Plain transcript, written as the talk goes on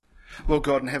Lord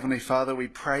God and Heavenly Father, we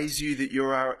praise you that you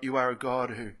are a God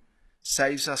who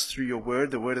saves us through your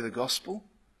word, the word of the gospel.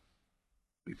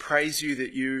 We praise you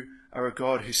that you are a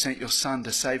God who sent your Son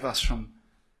to save us from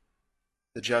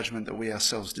the judgment that we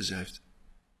ourselves deserved.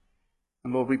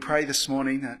 And Lord, we pray this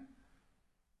morning that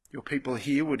your people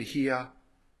here would hear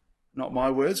not my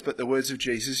words, but the words of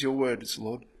Jesus, your words,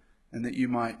 Lord, and that you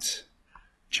might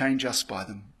change us by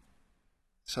them.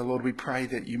 So, Lord, we pray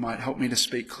that you might help me to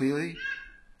speak clearly,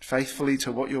 faithfully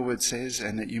to what your word says,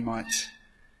 and that you might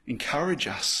encourage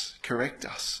us, correct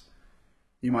us.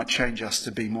 You might change us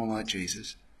to be more like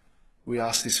Jesus. We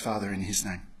ask this, Father, in his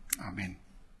name. Amen.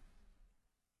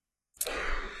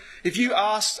 If you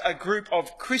asked a group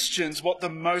of Christians what the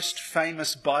most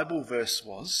famous Bible verse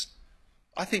was,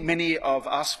 I think many of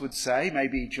us would say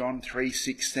maybe John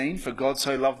 3:16, for God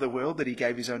so loved the world that he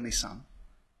gave his only Son.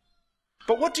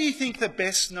 But what do you think the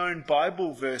best known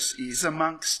Bible verse is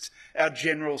amongst our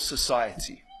general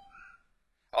society?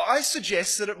 I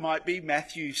suggest that it might be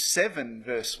Matthew 7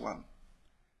 verse 1.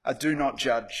 Do not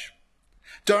judge.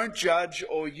 Don't judge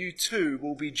or you too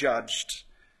will be judged.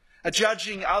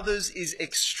 Judging others is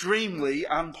extremely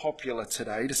unpopular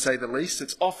today, to say the least.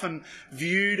 It's often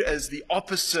viewed as the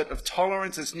opposite of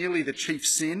tolerance. It's nearly the chief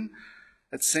sin,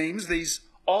 it seems. These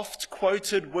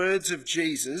oft-quoted words of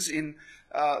Jesus in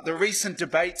the recent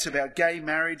debates about gay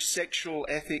marriage, sexual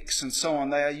ethics and so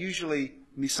on, they are usually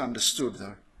misunderstood,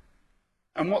 though.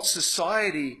 And what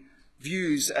society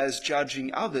views as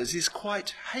judging others is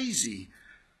quite hazy.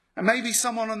 And maybe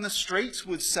someone on the streets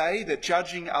would say that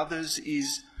judging others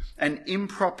is an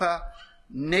improper,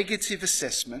 negative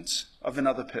assessment of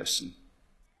another person.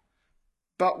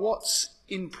 But what's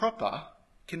improper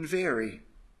can vary.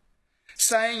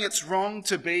 Saying it's wrong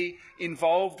to be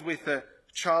involved with the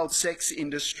child sex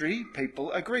industry,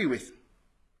 people agree with.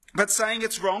 But saying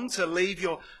it's wrong to leave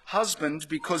your husband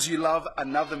because you love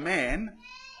another man,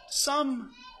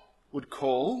 some would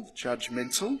call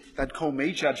judgmental. They'd call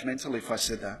me judgmental if I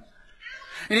said that.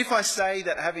 And if I say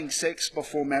that having sex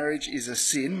before marriage is a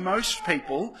sin, most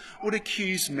people would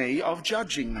accuse me of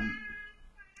judging them.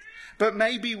 But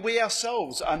maybe we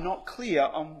ourselves are not clear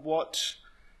on what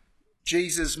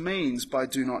Jesus means by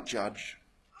do not judge.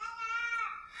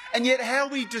 And yet how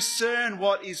we discern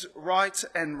what is right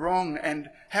and wrong and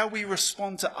how we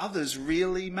respond to others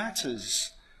really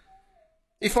matters.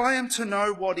 If I am to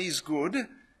know what is good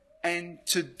and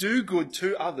to do good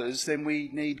to others, then we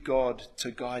need God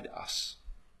to guide us.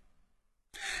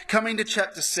 Coming to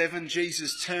chapter 7,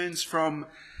 Jesus turns from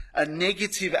a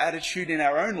negative attitude in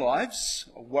our own lives,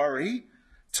 a worry,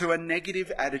 to a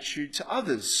negative attitude to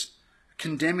others,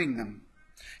 condemning them.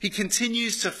 He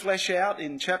continues to flesh out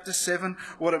in chapter 7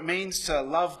 what it means to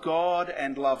love God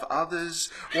and love others,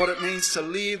 what it means to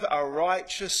live a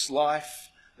righteous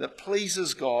life that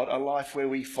pleases God, a life where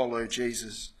we follow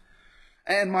Jesus.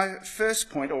 And my first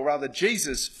point, or rather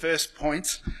Jesus' first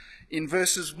point, in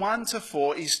verses 1 to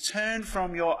 4 is turn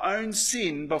from your own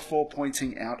sin before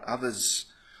pointing out others.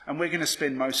 And we're going to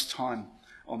spend most time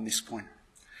on this point.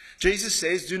 Jesus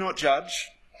says, do not judge,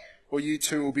 or you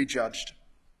too will be judged.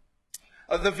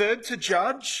 The verb to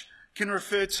judge can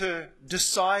refer to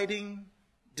deciding,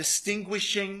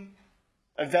 distinguishing,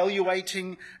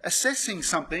 evaluating, assessing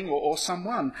something or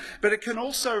someone. But it can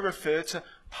also refer to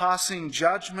passing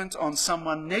judgment on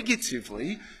someone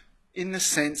negatively in the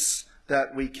sense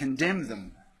that we condemn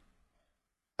them.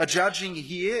 A judging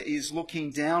here is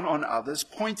looking down on others,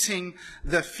 pointing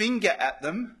the finger at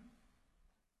them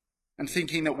and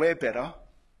thinking that we're better,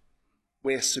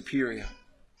 we're superior.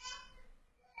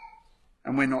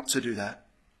 And we're not to do that.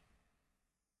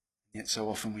 Yet so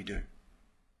often we do.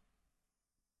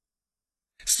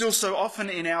 Still so often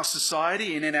in our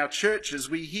society and in our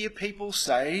churches, we hear people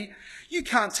say, you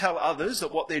can't tell others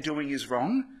that what they're doing is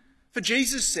wrong. For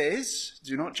Jesus says,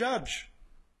 do not judge.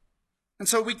 And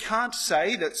so we can't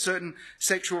say that certain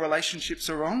sexual relationships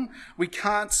are wrong. We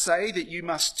can't say that you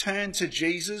must turn to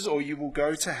Jesus or you will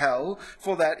go to hell,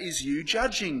 for that is you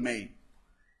judging me.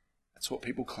 That's what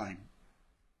people claim.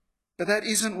 But that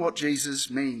isn't what Jesus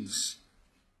means.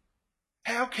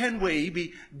 How can we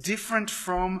be different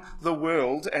from the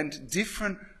world and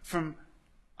different from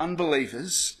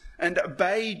unbelievers and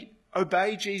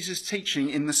obey Jesus'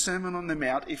 teaching in the Sermon on the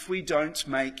Mount if we don't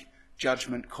make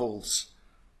judgment calls?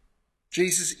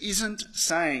 Jesus isn't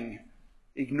saying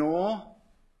ignore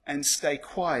and stay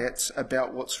quiet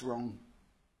about what's wrong.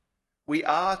 We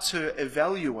are to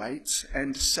evaluate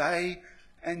and say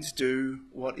and do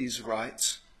what is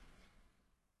right.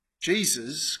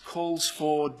 Jesus calls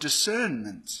for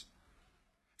discernment.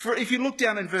 For if you look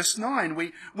down in verse 9,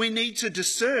 we need to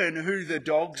discern who the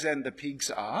dogs and the pigs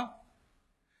are.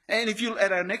 And if you look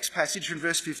at our next passage from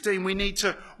verse 15, we need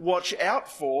to watch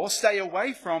out for, stay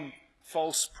away from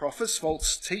false prophets,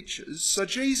 false teachers. So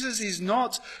Jesus is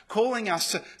not calling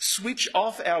us to switch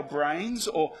off our brains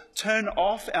or turn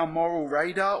off our moral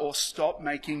radar or stop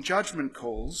making judgment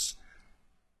calls.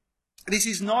 This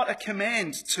is not a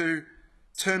command to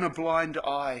turn a blind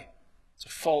eye to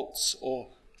faults or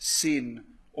sin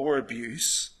or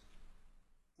abuse.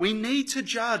 We need to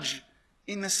judge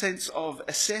in the sense of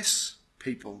assess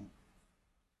people.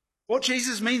 What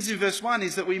Jesus means in verse 1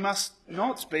 is that we must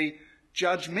not be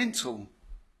judgmental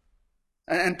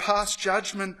and pass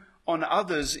judgment on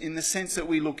others in the sense that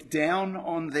we look down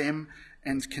on them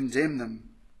and condemn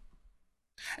them.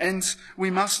 And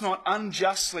we must not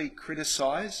unjustly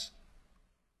criticise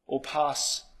or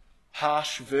pass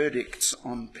harsh verdicts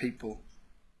on people.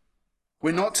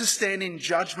 We're not to stand in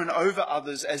judgment over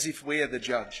others as if we're the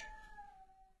judge.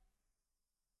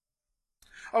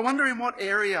 I wonder, in what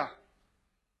area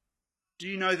do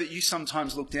you know that you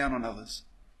sometimes look down on others?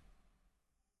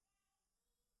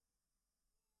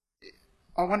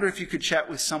 I wonder if you could chat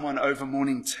with someone over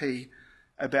morning tea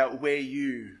about where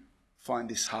you find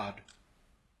this hard.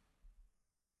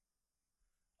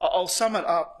 I'll sum it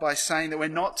up by saying that we're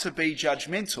not to be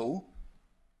judgmental,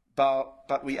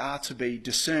 but we are to be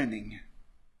discerning.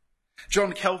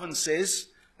 John Calvin says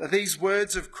that these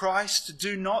words of Christ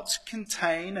do not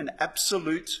contain an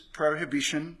absolute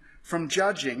prohibition from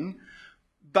judging,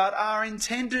 but are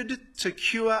intended to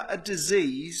cure a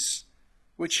disease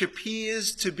which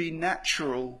appears to be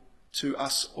natural to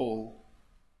us all.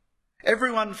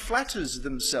 Everyone flatters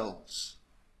themselves,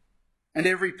 and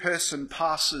every person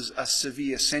passes a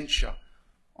severe censure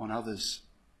on others.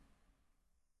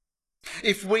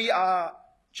 If we are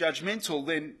judgmental,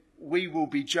 then we will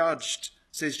be judged,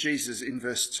 says Jesus in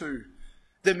verse 2.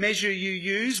 The measure you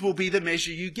use will be the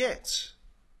measure you get.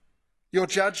 Your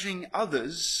judging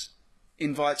others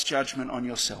invites judgment on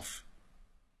yourself.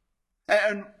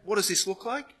 And what does this look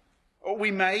like?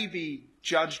 We may be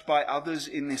judged by others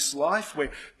in this life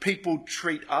where people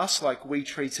treat us like we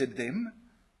treated them.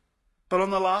 But on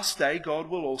the last day, God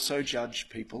will also judge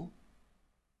people.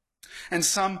 And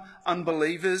some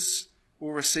unbelievers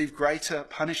will receive greater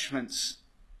punishments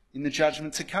in the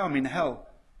judgment to come in hell,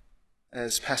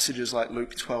 as passages like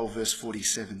Luke 12 verse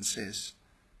 47 says.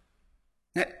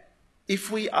 Now,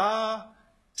 if we are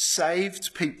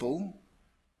saved people,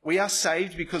 we are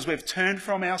saved because we've turned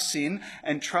from our sin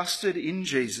and trusted in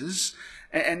Jesus.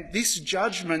 And this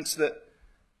judgment that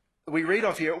we read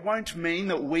of here, it won't mean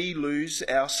that we lose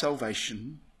our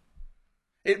salvation.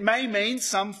 It may mean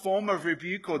some form of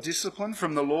rebuke or discipline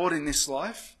from the Lord in this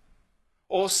life,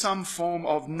 or some form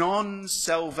of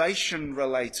non-salvation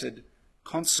related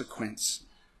consequence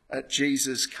at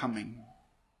Jesus' coming.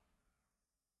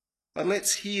 But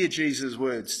let's hear Jesus'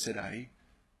 words today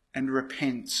and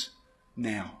repent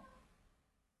now.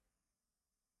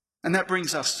 And that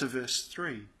brings us to verse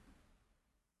 3.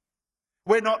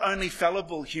 We're not only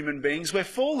fallible human beings, we're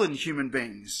fallen human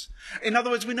beings. In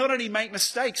other words, we not only make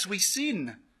mistakes, we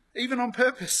sin, even on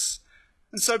purpose.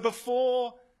 And so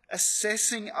before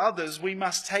assessing others, we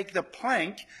must take the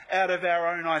plank out of our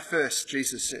own eye first,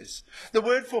 Jesus says. The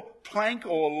word for plank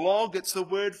or log, it's the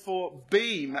word for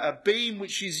beam, a beam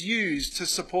which is used to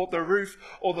support the roof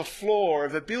or the floor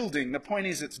of a building. The point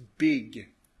is it's big.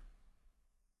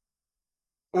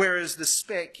 Whereas the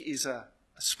speck is a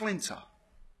splinter.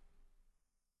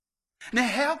 Now,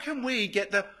 how can we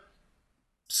get the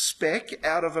speck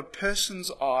out of a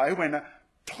person's eye when a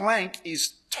plank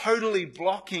is totally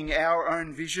blocking our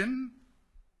own vision?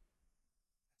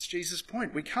 That's Jesus'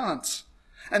 point. We can't.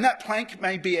 And that plank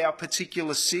may be our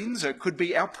particular sins, or it could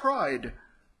be our pride.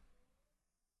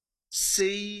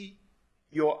 See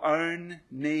your own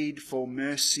need for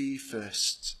mercy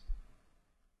first.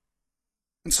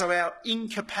 And so our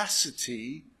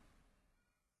incapacity,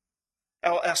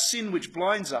 our sin which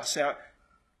blinds us,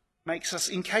 makes us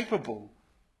incapable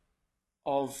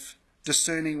of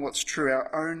discerning what's true.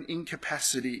 Our own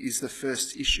incapacity is the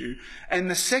first issue.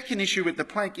 And the second issue with the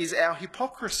plank is our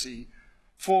hypocrisy.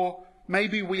 For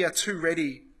maybe we are too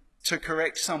ready to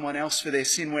correct someone else for their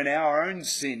sin when our own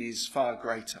sin is far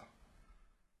greater.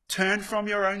 Turn from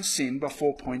your own sin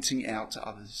before pointing out to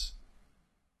others.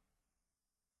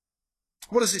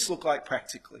 What does this look like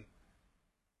practically?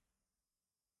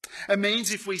 It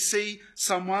means if we see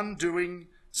someone doing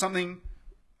something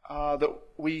that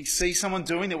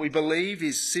we believe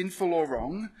is sinful or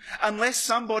wrong, unless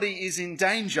somebody is in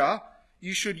danger,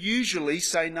 you should usually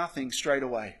say nothing straight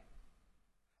away.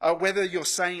 Whether you're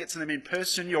saying it to them in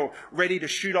person, you're ready to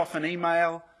shoot off an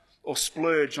email, or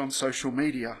splurge on social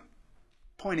media.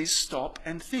 Point is, stop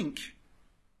and think.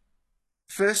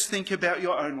 First, think about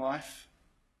your own life.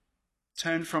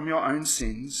 Turn from your own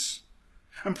sins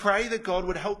and pray that God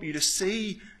would help you to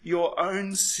see your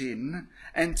own sin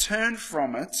and turn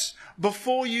from it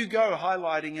before you go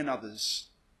highlighting in others.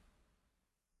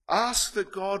 Ask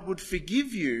that God would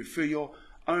forgive you for your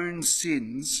own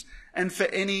sins and for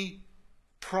any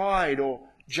pride or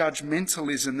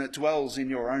judgmentalism that dwells in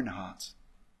your own heart.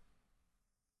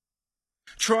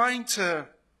 Trying to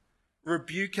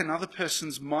rebuke another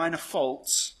person's minor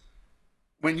faults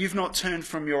when you've not turned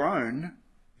from your own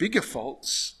bigger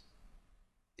faults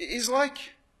is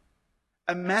like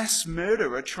a mass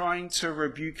murderer trying to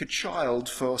rebuke a child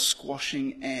for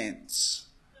squashing ants.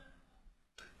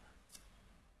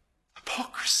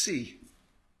 Hypocrisy.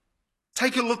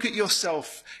 Take a look at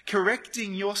yourself,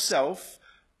 correcting yourself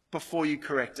before you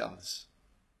correct others.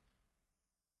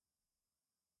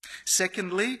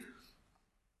 Secondly,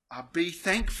 be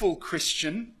thankful,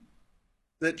 Christian,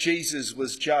 that Jesus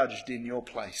was judged in your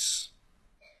place.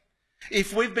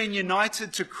 If we've been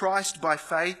united to Christ by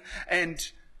faith and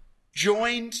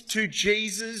joined to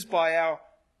Jesus by our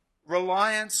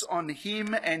reliance on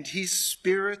him and his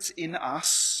Spirit in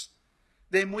us,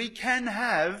 then we can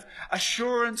have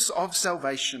assurance of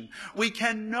salvation. We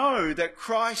can know that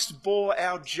Christ bore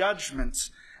our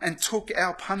judgment and took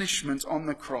our punishment on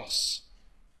the cross.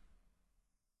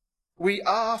 We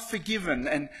are forgiven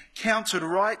and counted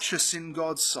righteous in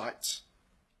God's sight.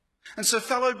 And so,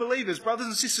 fellow believers, brothers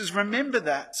and sisters, remember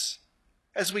that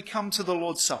as we come to the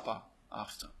Lord's Supper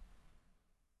after.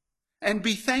 And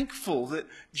be thankful that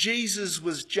Jesus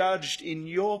was judged in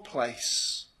your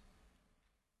place.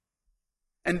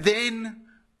 And then,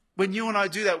 when you and I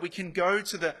do that, we can go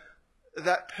to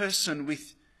that person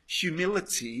with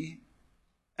humility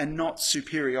and not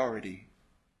superiority.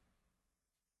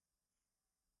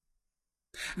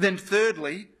 Then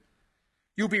thirdly,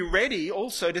 you'll be ready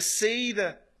also to see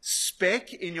the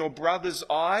speck in your brother's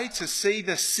eye, to see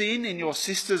the sin in your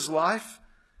sister's life,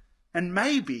 and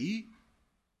maybe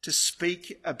to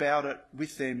speak about it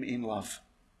with them in love.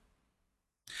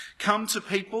 Come to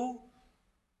people,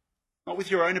 not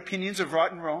with your own opinions of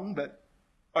right and wrong, but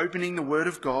opening the Word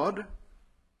of God,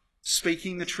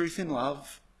 speaking the truth in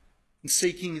love, and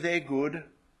seeking their good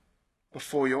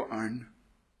before your own.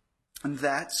 And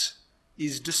that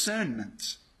is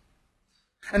discernment.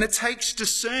 And it takes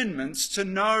discernment to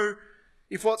know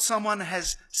if what someone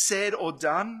has said or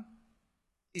done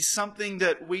is something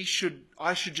that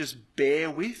I should just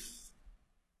bear with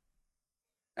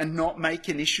and not make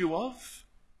an issue of.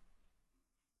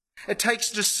 It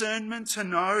takes discernment to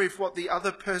know if what the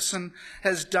other person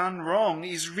has done wrong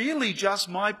is really just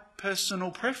my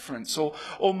personal preference or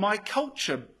my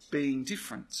culture being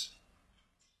different.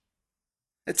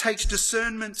 It takes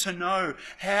discernment to know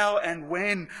how and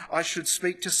when I should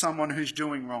speak to someone who's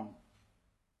doing wrong.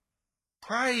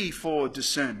 Pray for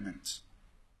discernment.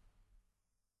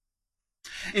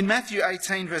 In Matthew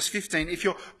 18 verse 15, if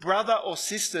your brother or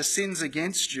sister sins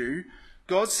against you,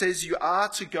 God says you are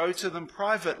to go to them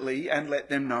privately and let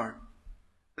them know.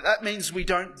 That means we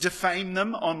don't defame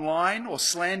them online or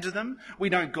slander them. We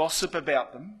don't gossip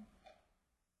about them.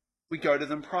 We go to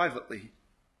them privately.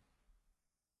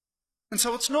 And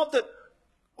so it's not that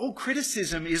all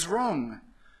criticism is wrong,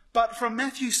 but from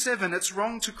Matthew 7, it's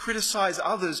wrong to criticize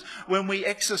others when we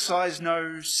exercise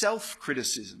no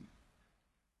self-criticism.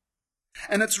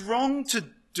 And it's wrong to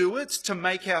do it to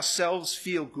make ourselves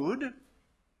feel good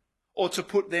or to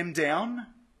put them down,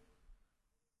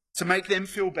 to make them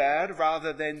feel bad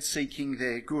rather than seeking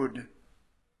their good.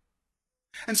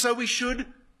 And so we should,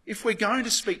 if we're going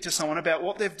to speak to someone about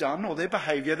what they've done or their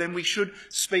behaviour, then we should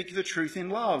speak the truth in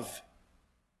love.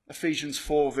 Ephesians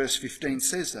 4 verse 15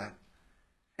 says that.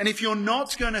 And if you're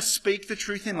not going to speak the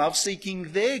truth in love,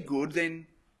 seeking their good, then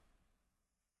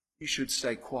you should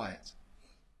stay quiet.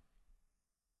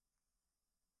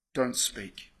 Don't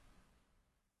speak.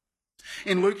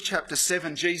 In Luke chapter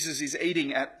 7, Jesus is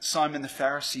eating at Simon the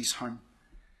Pharisee's home.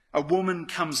 A woman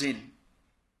comes in.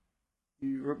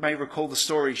 You may recall the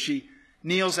story. She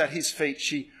kneels at his feet.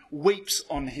 She weeps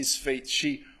on his feet.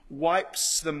 She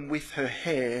wipes them with her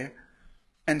hair.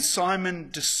 And Simon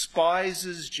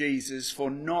despises Jesus for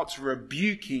not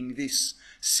rebuking this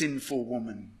sinful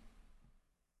woman.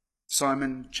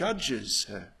 Simon judges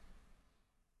her.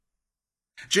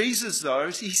 Jesus,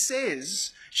 though, he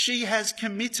says she has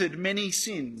committed many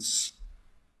sins.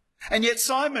 And yet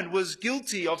Simon was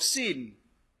guilty of sin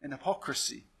and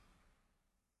hypocrisy.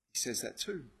 He says that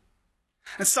too.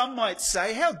 And some might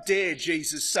say, how dare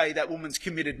Jesus say that woman's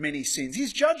committed many sins?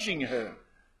 He's judging her.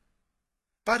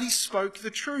 But he spoke the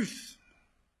truth.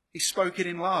 He spoke it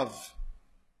in love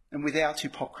and without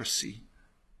hypocrisy.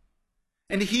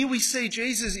 And here we see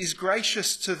Jesus is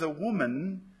gracious to the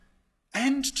woman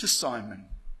and to Simon.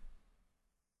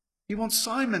 He wants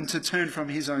Simon to turn from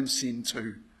his own sin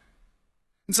too.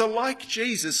 And so like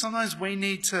Jesus, sometimes we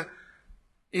need to,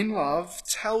 in love,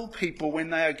 tell people when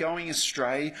they are going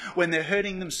astray, when they're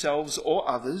hurting themselves or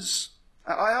others.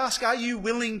 I ask, are you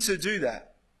willing to do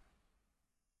that?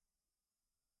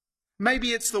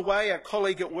 Maybe it's the way a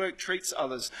colleague at work treats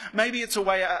others. Maybe it's the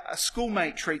way a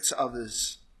schoolmate treats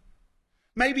others.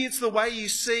 Maybe it's the way you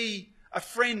see a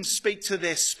friend speak to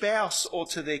their spouse or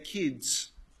to their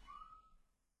kids.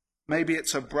 Maybe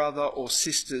it's a brother or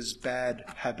sister's bad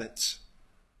habits.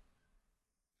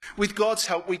 With God's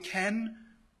help, we can,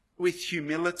 with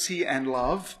humility and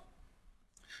love,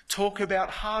 talk about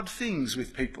hard things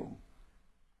with people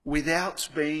without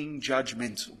being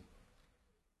judgmental.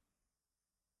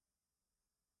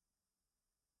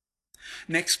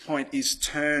 Next point is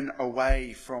turn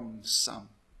away from some.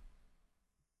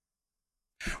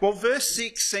 Well, verse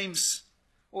 6 seems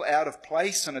out of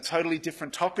place and a totally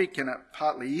different topic, and it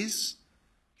partly is.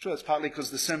 I'm sure that's partly because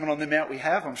the Sermon on the Mount we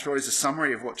have, I'm sure, is a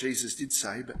summary of what Jesus did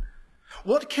say. But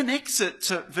what connects it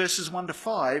to verses 1 to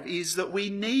 5 is that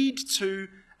we need to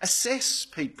assess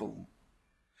people.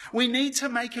 We need to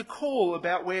make a call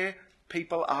about where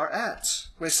people are at,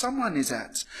 where someone is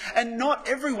at. And not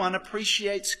everyone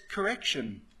appreciates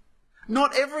correction.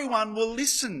 Not everyone will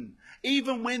listen,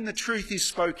 even when the truth is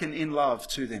spoken in love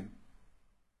to them.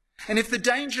 And if the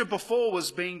danger before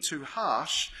was being too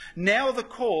harsh, now the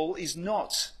call is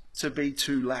not to be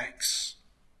too lax.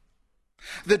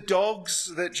 The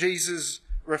dogs that Jesus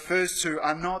refers to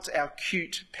are not our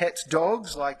cute pet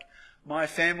dogs like my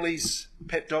family's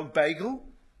pet dog Bagel,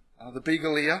 the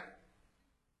Beagle.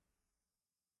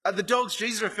 The dogs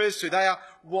Jesus refers to, they are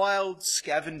wild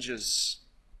scavengers.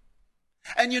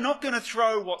 And you're not going to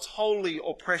throw what's holy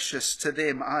or precious to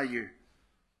them, are you?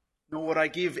 Nor would I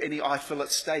give any eye fillet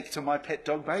steak to my pet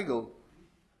dog Bagel.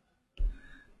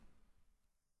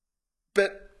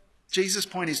 But Jesus'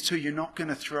 point is too, you're not going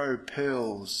to throw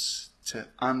pearls to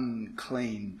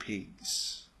unclean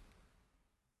pigs.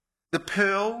 The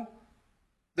pearl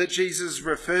that Jesus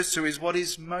refers to is what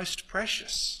is most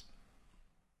precious.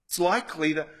 It's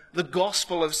likely the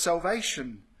gospel of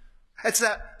salvation. It's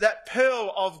that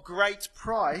pearl of great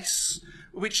price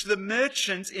which the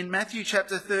merchant in Matthew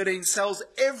chapter 13 sells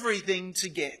everything to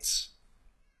get.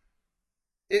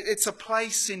 It's a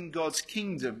place in God's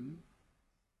kingdom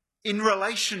in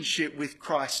relationship with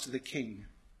Christ the King.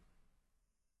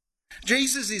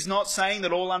 Jesus is not saying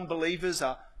that all unbelievers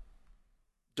are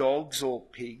dogs or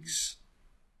pigs,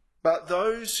 but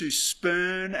those who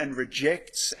spurn and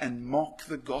reject and mock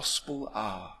the gospel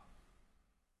are.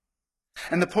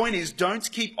 And the point is,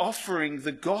 don't keep offering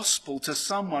the gospel to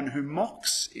someone who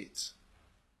mocks it.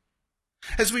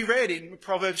 As we read in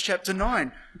Proverbs chapter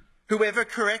 9, whoever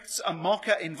corrects a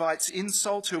mocker invites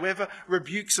insult. Whoever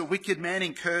rebukes a wicked man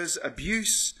incurs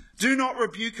abuse. Do not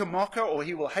rebuke a mocker or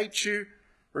he will hate you.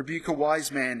 Rebuke a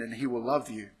wise man and he will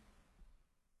love you.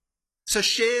 So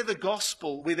share the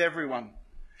gospel with everyone.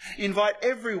 Invite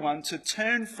everyone to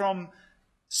turn from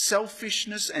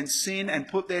selfishness and sin and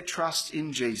put their trust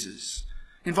in Jesus.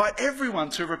 Invite everyone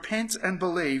to repent and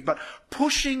believe, but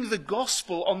pushing the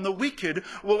gospel on the wicked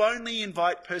will only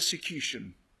invite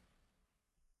persecution.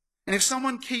 And if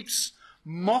someone keeps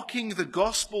mocking the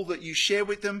gospel that you share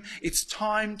with them, it's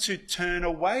time to turn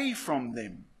away from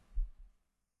them.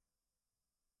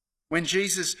 When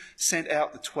Jesus sent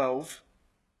out the 12,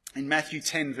 in Matthew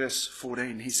 10 verse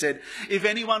 14, he said, "If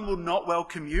anyone will not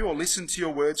welcome you or listen to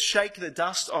your words, shake the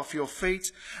dust off your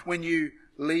feet when you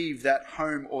leave that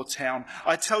home or town.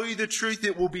 I tell you the truth,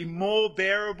 it will be more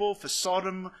bearable for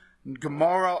Sodom and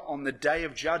Gomorrah on the day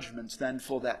of judgment than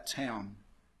for that town."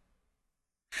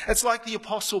 It's like the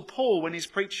Apostle Paul when he's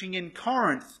preaching in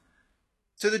Corinth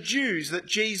to the Jews that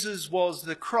Jesus was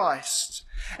the Christ.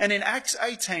 And in Acts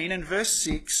 18 and verse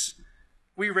 6,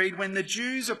 we read, when the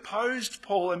Jews opposed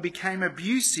Paul and became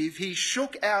abusive, he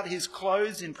shook out his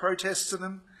clothes in protest to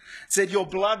them, said, "Your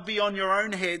blood be on your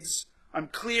own heads. I'm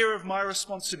clear of my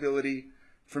responsibility.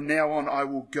 From now on, I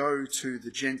will go to the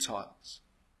Gentiles."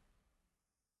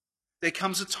 There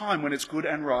comes a time when it's good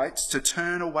and right to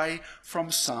turn away from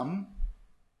some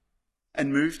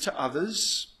and move to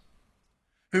others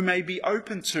who may be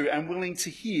open to and willing to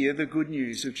hear the good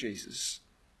news of Jesus.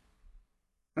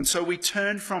 And so we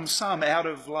turn from some out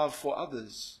of love for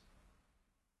others.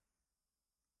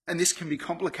 And this can be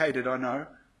complicated, I know,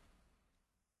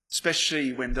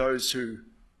 especially when those who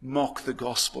mock the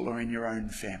gospel are in your own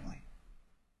family.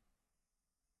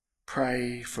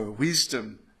 Pray for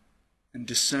wisdom and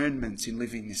discernment in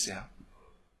living this out.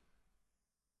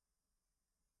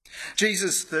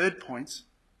 Jesus' third point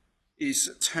is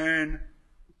turn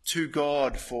to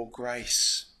God for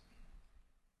grace.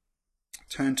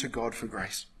 Turn to God for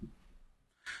grace.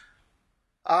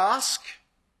 Ask,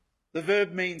 the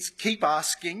verb means keep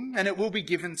asking and it will be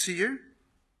given to you.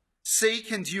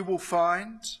 Seek and you will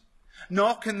find.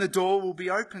 Knock and the door will be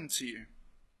open to you.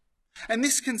 And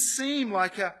this can seem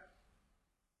like a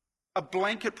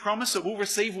blanket promise that we'll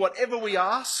receive whatever we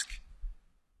ask,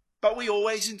 but we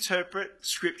always interpret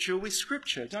Scripture with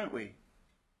Scripture, don't we?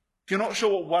 If you're not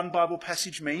sure what one Bible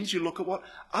passage means, you look at what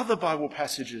other Bible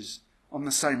passages on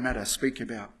the same matter speak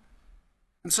about.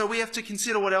 And so we have to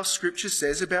consider what else Scripture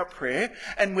says about prayer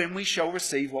and when we shall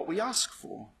receive what we ask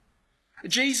for.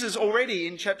 Jesus already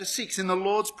in chapter 6 in the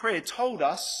Lord's Prayer told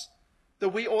us that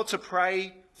we ought to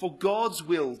pray for God's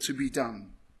will to be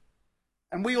done.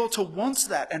 And we ought to want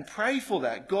that and pray for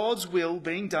that, God's will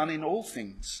being done in all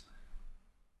things.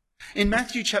 In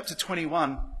Matthew chapter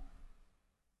 21,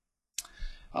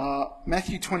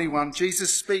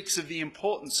 Jesus speaks of the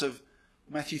importance of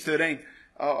Matthew 13,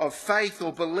 of faith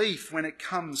or belief when it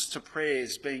comes to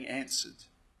prayers being answered.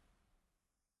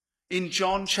 In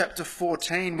John chapter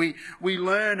 14, we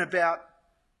learn about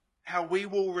how we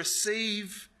will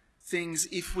receive things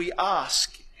if we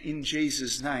ask in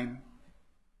Jesus' name.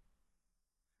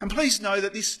 And please know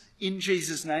that this in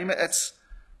Jesus' name, it's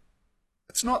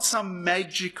not some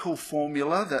magical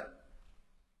formula that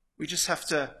we just have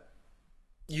to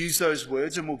use those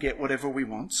words and we'll get whatever we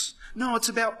want. No, it's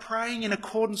about praying in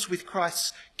accordance with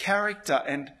Christ's character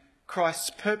and Christ's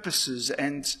purposes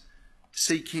and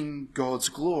seeking God's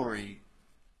glory.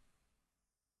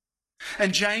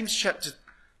 And James chapter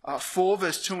 4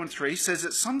 verse 2 and 3 says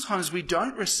that sometimes we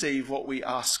don't receive what we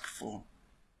ask for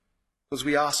because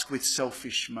we ask with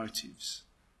selfish motives.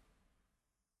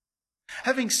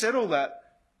 Having said all that,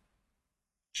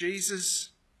 Jesus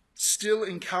still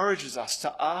encourages us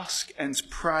to ask and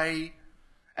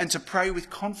to pray with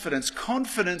confidence.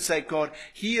 Confidence that God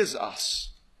hears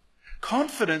us.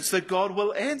 Confidence that God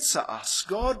will answer us.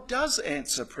 God does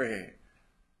answer prayer.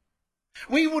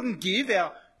 We wouldn't give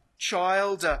our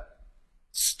child a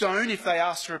stone if they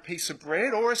ask for a piece of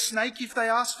bread or a snake if they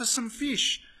ask for some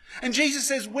fish. And Jesus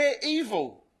says we're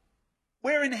evil.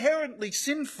 We're inherently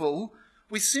sinful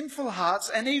with sinful hearts,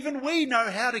 and even we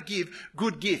know how to give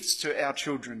good gifts to our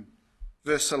children.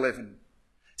 Verse 11.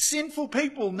 Sinful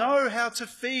people know how to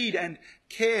feed and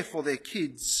care for their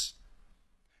kids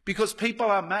because people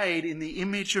are made in the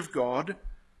image of God,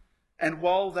 and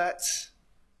while that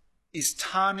is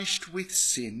tarnished with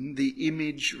sin, the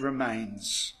image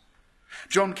remains.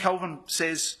 John Calvin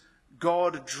says,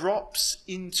 God drops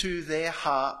into their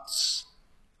hearts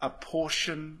a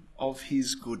portion of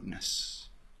his goodness.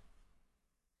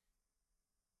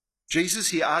 Jesus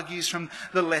here argues from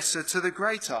the lesser to the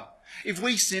greater. If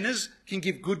we sinners can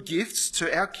give good gifts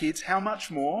to our kids, how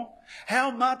much more? How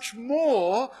much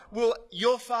more will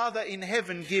your Father in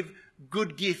heaven give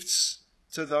good gifts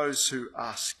to those who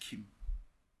ask him?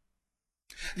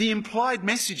 The implied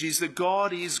message is that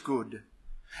God is good.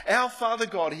 Our Father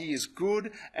God, he is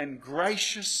good and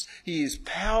gracious. He is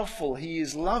powerful. He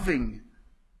is loving.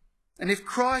 And if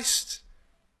Christ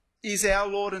is our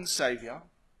Lord and Saviour,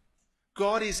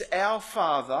 God is our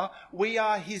Father, we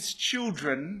are his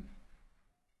children,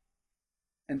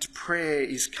 and prayer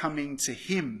is coming to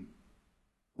him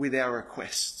with our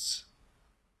requests.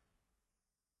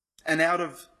 And out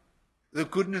of the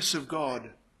goodness of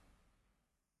God,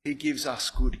 he gives us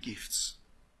good gifts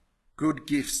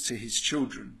to his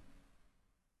children.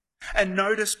 And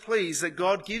notice, please, that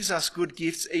God gives us good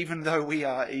gifts even though we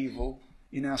are evil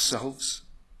in ourselves.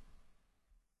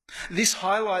 This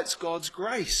highlights God's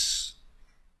grace.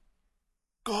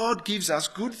 God gives us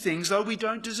good things though we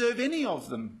don't deserve any of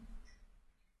them.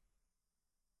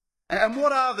 And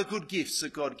what are the good gifts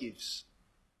that God gives?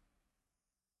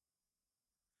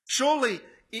 Surely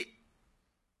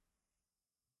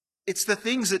it's the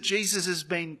things that Jesus has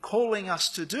been calling us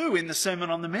to do in the Sermon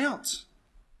on the Mount.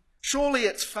 Surely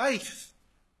it's faith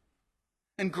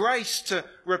and grace to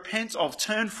repent of,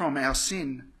 turn from our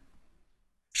sin.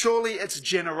 Surely it's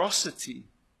generosity.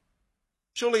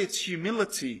 Surely it's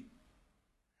humility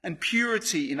and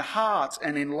purity in heart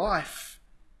and in life.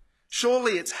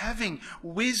 Surely it's having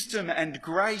wisdom and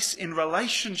grace in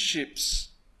relationships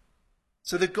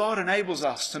so that God enables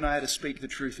us to know how to speak the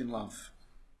truth in love.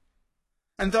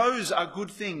 And those are good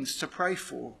things to pray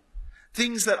for.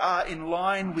 Things that are in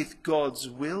line with God's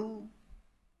will.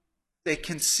 They're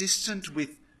consistent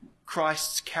with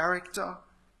Christ's character.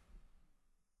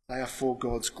 They are for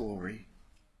God's glory.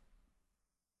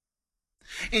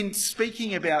 In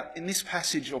speaking about, in this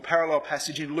passage or parallel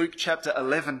passage in Luke chapter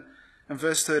 11, And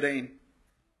verse 13,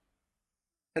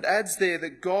 it adds there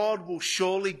that God will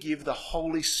surely give the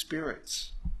Holy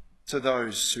Spirit to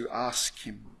those who ask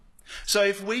him. So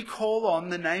if we call on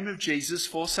the name of Jesus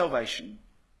for salvation,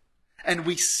 and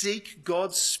we seek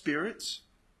God's Spirit,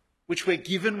 which we're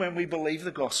given when we believe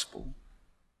the gospel,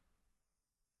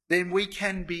 then we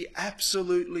can be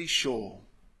absolutely sure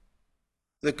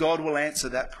that God will answer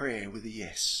that prayer with a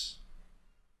yes.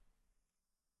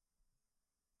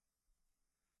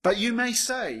 But you may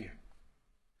say,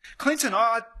 Clinton,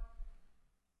 I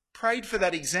prayed for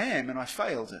that exam and I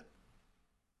failed it.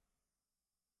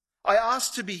 I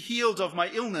asked to be healed of my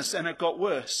illness and it got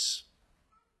worse.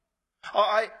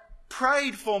 I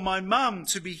prayed for my mum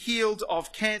to be healed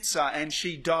of cancer and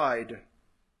she died.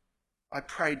 I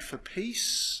prayed for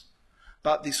peace,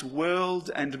 but this world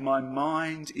and my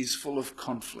mind is full of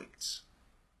conflict.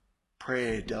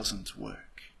 Prayer doesn't work.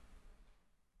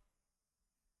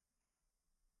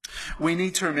 We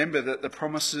need to remember that the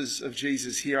promises of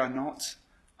Jesus here are not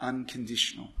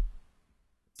unconditional.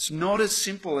 It's not as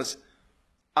simple as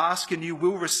ask and you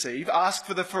will receive, ask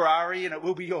for the Ferrari and it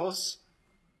will be yours.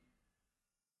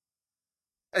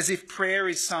 As if prayer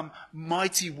is some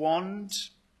mighty wand,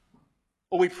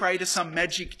 or we pray to some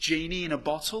magic genie in a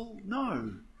bottle.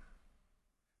 No.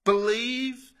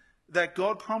 Believe that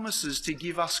God promises to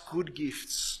give us good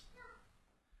gifts.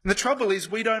 And the trouble is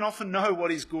we don't often know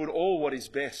what is good or what is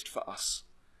best for us.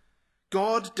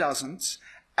 God doesn't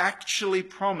actually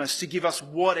promise to give us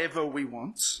whatever we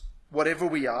want, whatever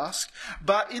we ask.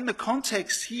 But in the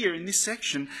context here, in this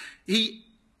section, He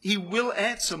will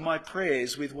answer my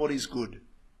prayers with what is good.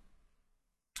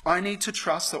 I need to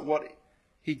trust that what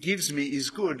he gives me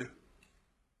is good.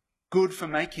 Good for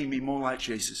making me more like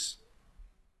Jesus.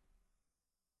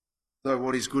 Though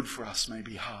what is good for us may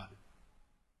be hard.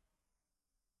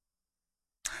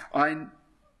 We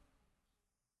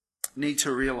need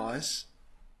to realize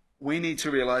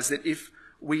that if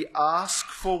we ask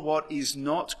for what is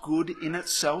not good in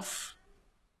itself,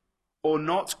 or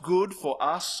not good for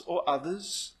us or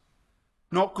others,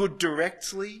 not good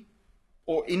directly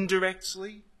or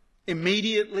indirectly,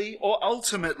 immediately or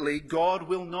ultimately, God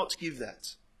will not give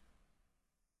that.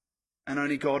 And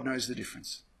only God knows the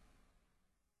difference.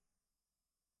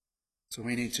 So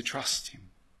we need to trust him.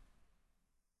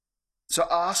 So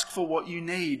ask for what you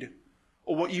need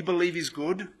or what you believe is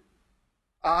good.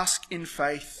 Ask in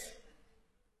faith.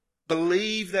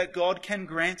 Believe that God can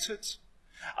grant it.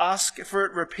 Ask for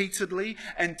it repeatedly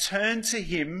and turn to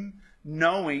him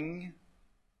knowing,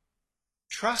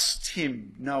 trust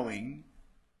him knowing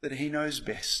that he knows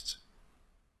best.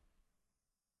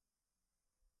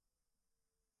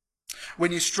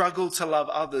 When you struggle to love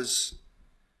others,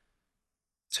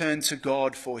 turn to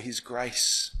God for his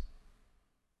grace.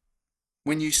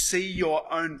 When you see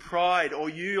your own pride or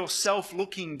you yourself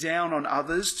looking down on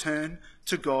others, turn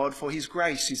to God for his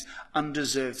grace, his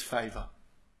undeserved favour.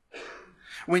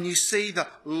 When you see the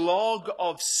log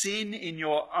of sin in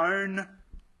your own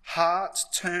heart,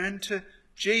 turn to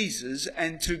Jesus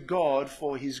and to God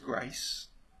for his grace.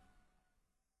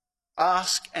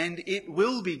 Ask and it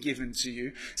will be given to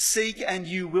you. Seek and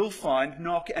you will find.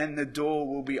 Knock and the door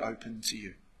will be opened to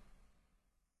you.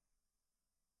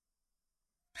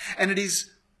 And it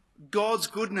is God's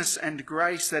goodness and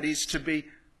grace that is to be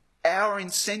our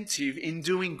incentive in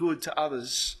doing good to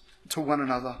others, to one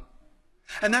another.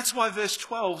 And that's why verse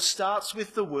 12 starts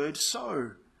with the word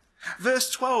so.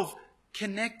 Verse 12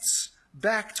 connects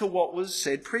back to what was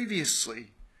said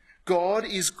previously. God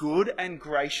is good and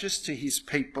gracious to his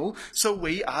people, so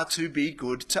we are to be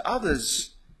good to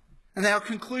others. And our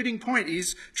concluding point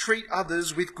is treat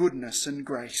others with goodness and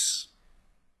grace.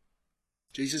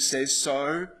 Jesus says,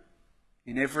 so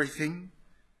in everything,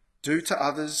 do to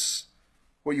others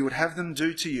what you would have them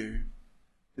do to you.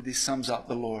 For this sums up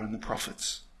the law and the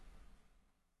prophets.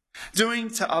 Doing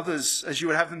to others as you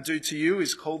would have them do to you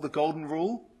is called the golden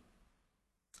rule.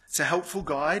 It's a helpful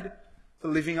guide for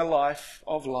living a life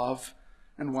of love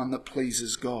and one that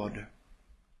pleases God.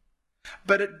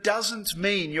 But it doesn't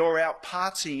mean you're out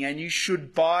partying and you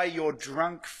should buy your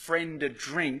drunk friend a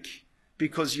drink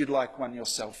because you'd like one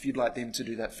yourself. You'd like them to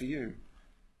do that for you.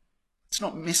 Let's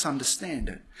not misunderstand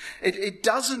it. It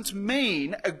doesn't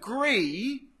mean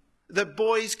agree that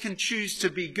boys can choose to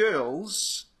be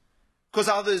girls because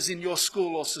others in your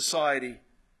school or society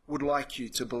would like you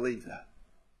to believe that.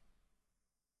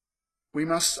 We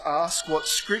must ask what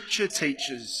Scripture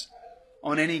teaches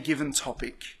on any given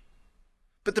topic.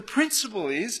 But the principle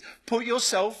is, put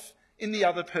yourself in the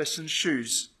other person's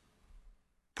shoes.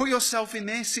 Put yourself in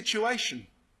their situation.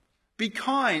 Be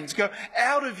kind. Go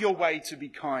out of your way to be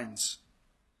kind.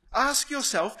 Ask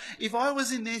yourself, if I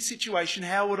was in their situation,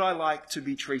 how would I like to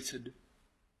be treated?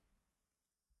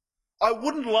 I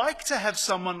wouldn't like to have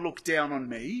someone look down on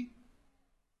me,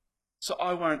 so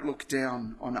I won't look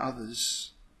down on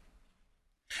others.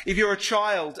 If you're a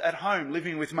child at home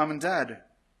living with mum and dad,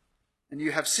 and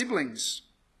you have siblings,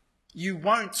 you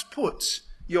won't put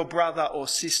your brother or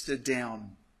sister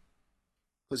down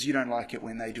because you don't like it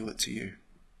when they do it to you.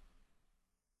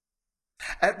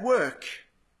 At work,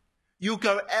 you'll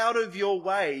go out of your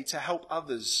way to help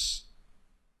others,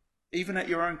 even at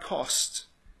your own cost,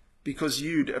 because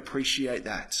you'd appreciate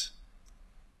that.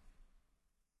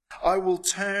 I will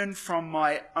turn from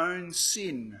my own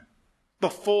sin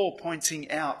before pointing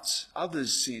out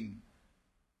others' sin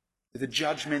with a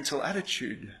judgmental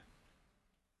attitude.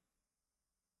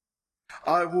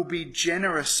 I will be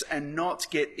generous and not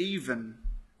get even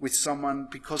with someone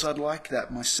because I'd like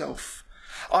that myself.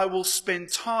 I will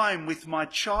spend time with my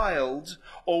child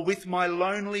or with my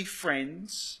lonely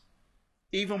friends,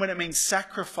 even when it means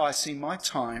sacrificing my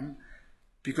time,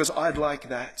 because I'd like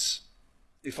that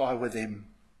if I were them.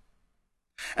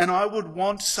 And I would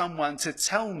want someone to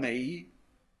tell me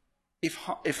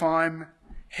if I'm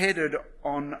headed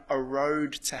on a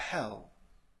road to hell.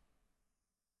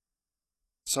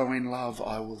 So in love,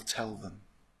 I will tell them.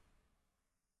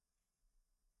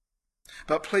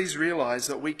 But please realise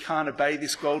that we can't obey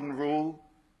this golden rule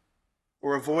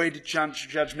or avoid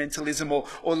judgmentalism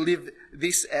or live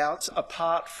this out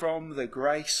apart from the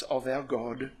grace of our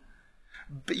God.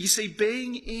 But you see,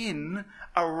 being in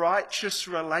a righteous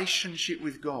relationship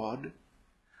with God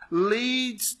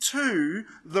leads to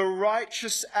the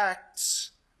righteous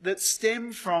acts that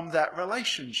stem from that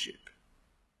relationship.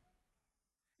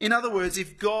 In other words,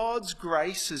 if God's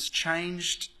grace has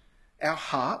changed our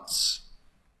hearts,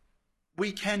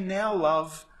 we can now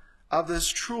love others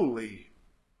truly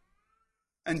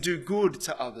and do good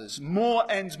to others more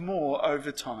and more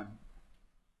over time.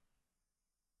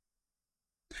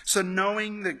 So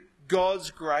knowing that God's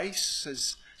grace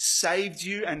has saved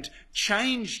you and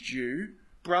changed you,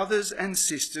 brothers and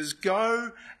sisters,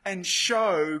 go and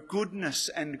show goodness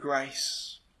and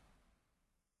grace.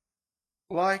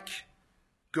 Like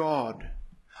God,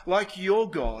 like your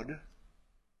God,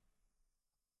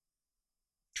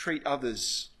 treat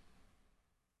others,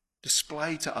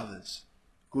 display to others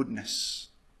goodness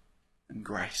and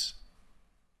grace.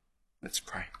 Let's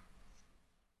pray.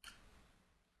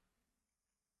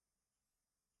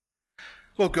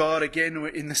 Lord God, again,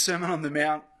 in the Sermon on the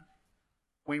Mount,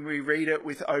 when we read it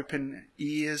with open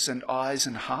ears and eyes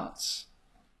and hearts,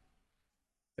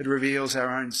 it reveals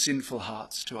our own sinful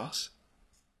hearts to us.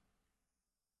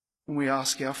 And we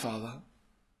ask our Father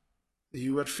that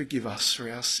you would forgive us for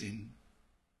our sin.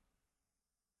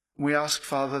 We ask,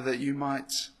 Father, that you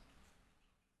might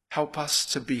help us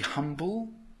to be humble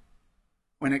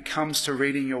when it comes to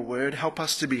reading your word. Help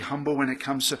us to be humble when it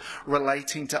comes to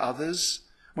relating to others,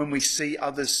 when we see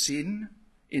others sin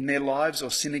in their lives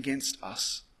or sin against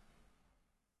us.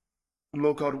 And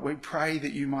Lord God, we pray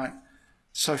that you might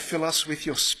so fill us with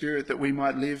your Spirit that we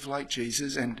might live like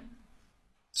Jesus and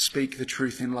speak the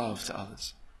truth in love to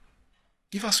others.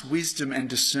 Give us wisdom and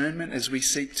discernment as we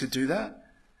seek to do that,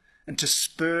 and to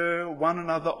spur one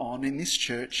another on in this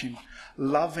church in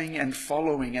loving and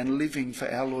following and living for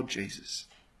our Lord Jesus.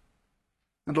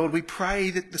 And Lord, we pray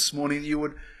that this morning you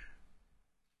would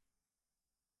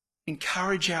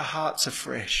encourage our hearts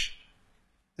afresh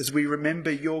as we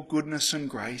remember your goodness and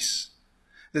grace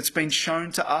that's been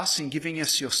shown to us in giving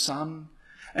us your Son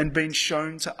and been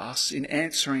shown to us in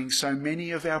answering so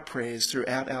many of our prayers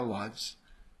throughout our lives.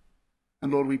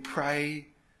 And Lord, we pray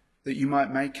that you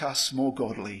might make us more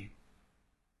godly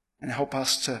and help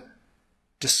us to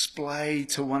display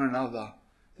to one another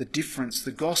the difference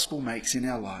the gospel makes in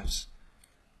our lives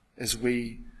as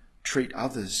we treat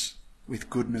others with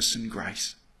goodness and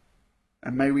grace.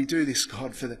 And may we do this,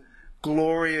 God, for the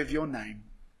glory of your name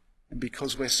and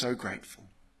because we're so grateful.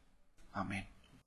 Amen.